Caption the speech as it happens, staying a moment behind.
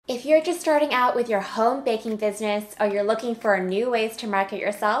If you're just starting out with your home baking business or you're looking for new ways to market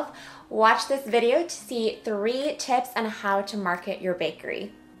yourself, watch this video to see 3 tips on how to market your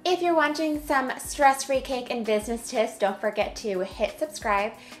bakery. If you're wanting some stress-free cake and business tips, don't forget to hit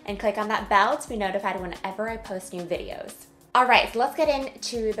subscribe and click on that bell to be notified whenever I post new videos. All right, so let's get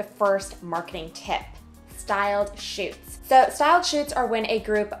into the first marketing tip. Styled shoots. So styled shoots are when a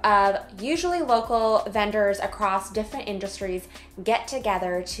group of usually local vendors across different industries get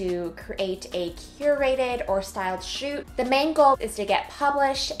together to create a curated or styled shoot. The main goal is to get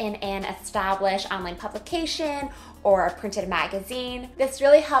published in an established online publication or a printed magazine. This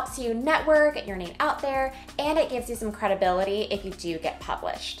really helps you network, get your name out there, and it gives you some credibility if you do get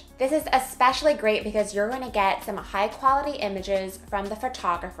published. This is especially great because you're going to get some high quality images from the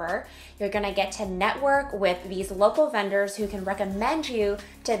photographer. You're going to get to network with these local vendors who can recommend you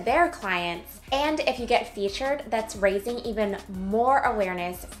to their clients. And if you get featured, that's raising even more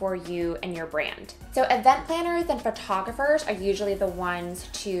awareness for you and your brand. So event planners and photographers are usually the ones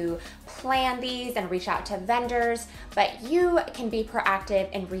to plan these and reach out to vendors, but you can be proactive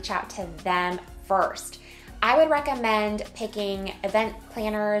and reach out to them first. I would recommend picking event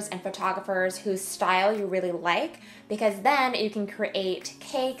planners and photographers whose style you really like, because then you can create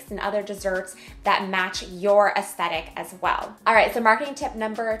cakes and other desserts that match your aesthetic as well. All right, so marketing tip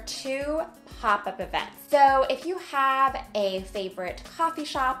number 2, pop-up events. So if you have a favorite coffee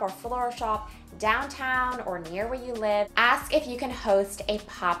shop or floral shop downtown or near where you live, ask if you can host a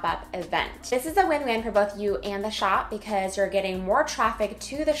pop-up event. This is a win-win for both you and the shop because you're getting more traffic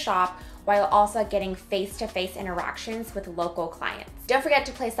to the shop while also getting face-to-face interactions with local clients. Don't forget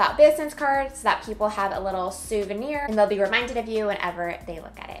to place out business cards so that people have a little souvenir and they'll be reminded of you whenever they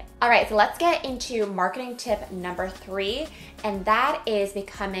look at it. All right, so let's get into marketing tip number 3, and that is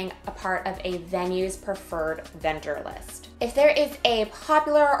becoming a part of a venue's preferred vendor list. If there is a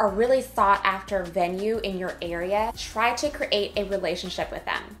popular or really sought after venue in your area, try to create a relationship with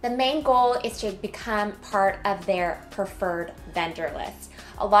them. The main goal is to become part of their preferred vendor list.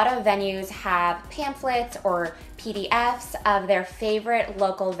 A lot of venues have pamphlets or PDFs of their favorite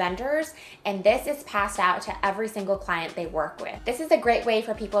local vendors, and this is passed out to every single client they work with. This is a great way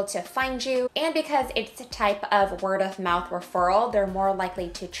for people to find you, and because it's a type of word of mouth referral, they're more likely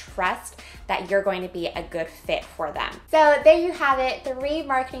to trust that you're going to be a good fit for them. So there you have it, 3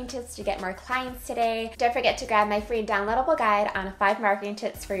 marketing tips to get more clients today. Don't forget to grab my free downloadable guide on 5 marketing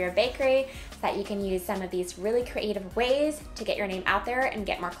tips for your bakery so that you can use some of these really creative ways to get your name out there and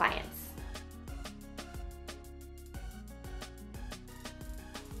get more clients.